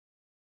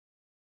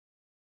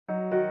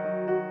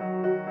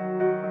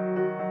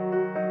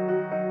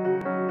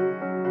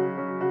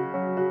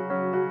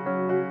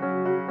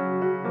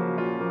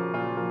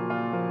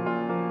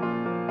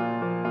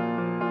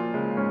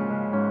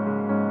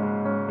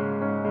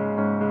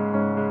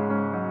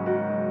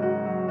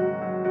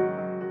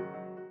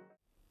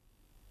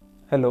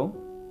Hello,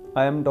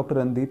 I am Dr.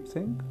 Randeep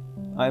Singh.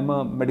 I am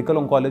a medical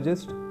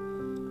oncologist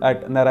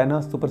at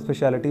Narayana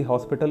Superspeciality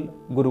Hospital,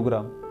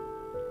 Gurugram.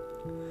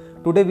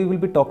 Today we will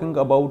be talking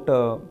about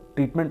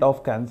treatment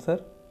of cancer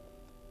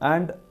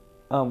and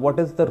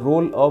what is the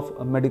role of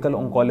a medical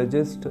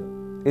oncologist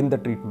in the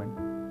treatment.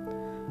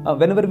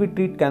 Whenever we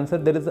treat cancer,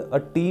 there is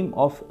a team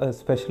of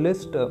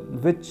specialists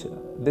which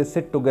they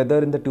sit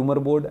together in the tumor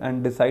board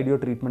and decide your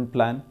treatment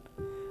plan,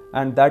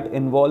 and that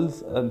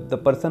involves the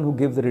person who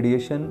gives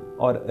radiation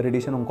or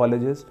radiation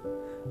oncologist,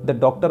 the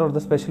doctor or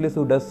the specialist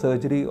who does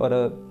surgery or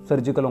a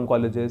surgical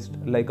oncologist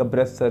like a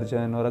breast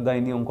surgeon or a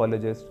gynae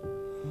oncologist,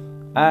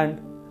 and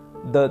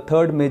the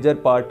third major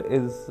part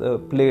is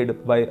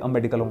played by a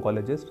medical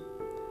oncologist.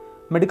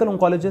 Medical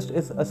oncologist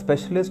is a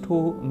specialist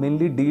who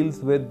mainly deals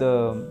with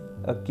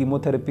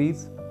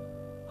chemotherapies,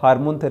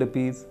 hormone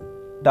therapies,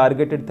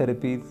 targeted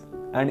therapies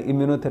and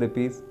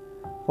immunotherapies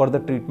for the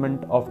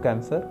treatment of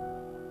cancer.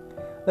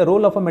 The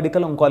role of a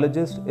medical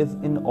oncologist is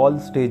in all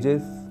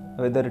stages,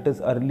 whether it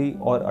is early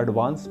or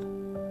advanced,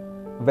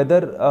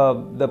 whether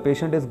the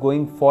patient is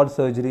going for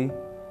surgery.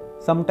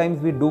 Sometimes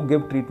we do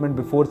give treatment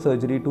before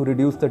surgery to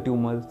reduce the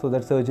tumor so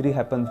that surgery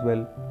happens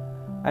well,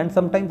 and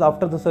sometimes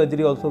after the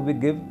surgery also we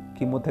give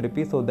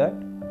chemotherapy so that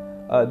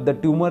the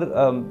tumor,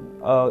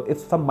 if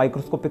some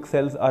microscopic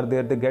cells are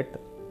there,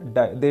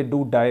 they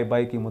do die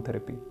by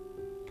chemotherapy.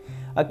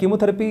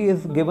 Chemotherapy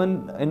is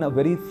given in a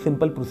very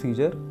simple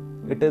procedure.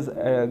 It is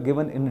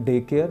given in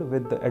daycare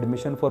with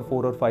admission for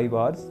 4 or 5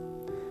 hours,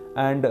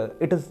 and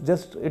it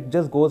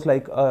just goes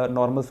like a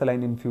normal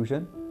saline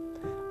infusion.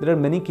 There are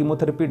many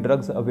chemotherapy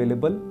drugs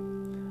available,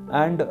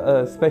 and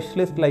a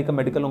specialist like a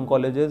medical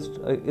oncologist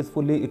is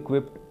fully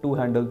equipped to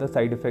handle the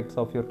side effects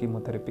of your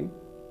chemotherapy.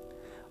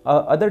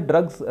 Other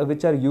drugs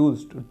which are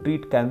used to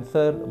treat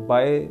cancer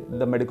by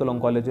the medical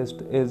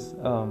oncologist is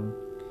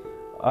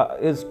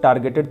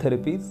targeted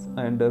therapies,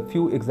 and a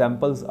few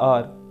examples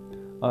are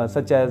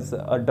such as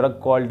a drug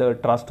called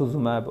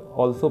trastuzumab,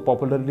 also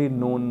popularly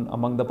known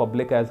among the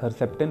public as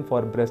Herceptin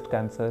for breast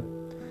cancer,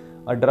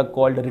 a drug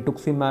called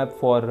rituximab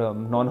for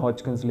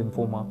non-Hodgkin's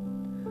lymphoma.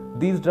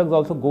 These drugs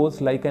also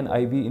goes like an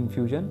IV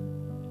infusion,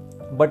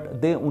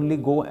 but they only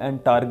go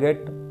and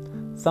target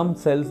some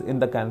cells in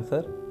the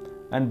cancer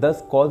and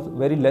thus cause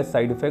very less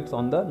side effects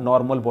on the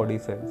normal body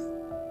cells.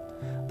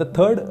 The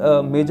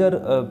third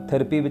major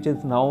therapy which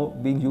is now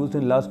being used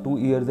in last 2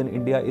 years in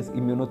India is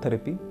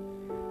immunotherapy.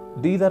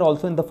 These are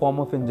also in the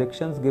form of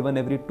injections given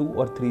every 2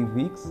 or 3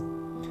 weeks.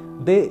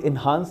 They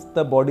enhance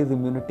the body's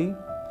immunity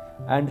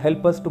and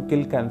help us to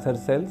kill cancer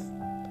cells.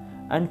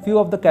 And few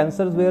of the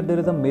cancers where there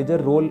is a major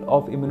role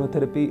of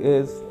immunotherapy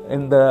is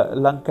in the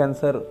lung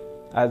cancer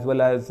as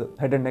well as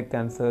head and neck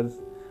cancers,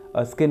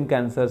 skin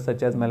cancers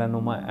such as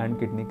melanoma and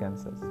kidney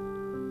cancers.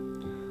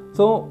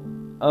 So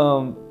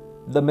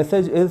the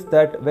message is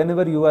that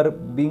whenever you are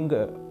being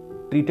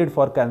treated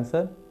for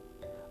cancer,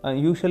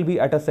 you shall be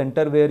at a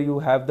center where you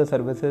have the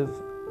services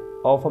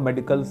of a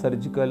medical,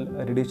 surgical,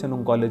 radiation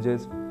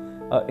oncologist,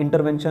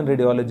 intervention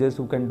radiologist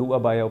who can do a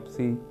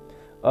biopsy,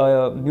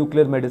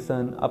 nuclear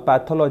medicine, a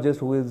pathologist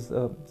who is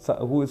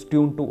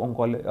tuned to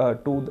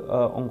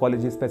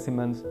oncology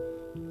specimens,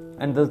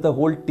 and thus the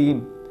whole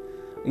team,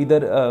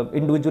 either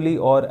individually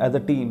or as a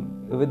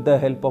team with the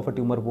help of a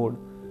tumor board,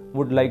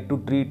 would like to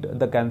treat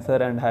the cancer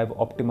and have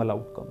optimal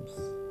outcomes.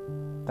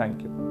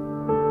 Thank you.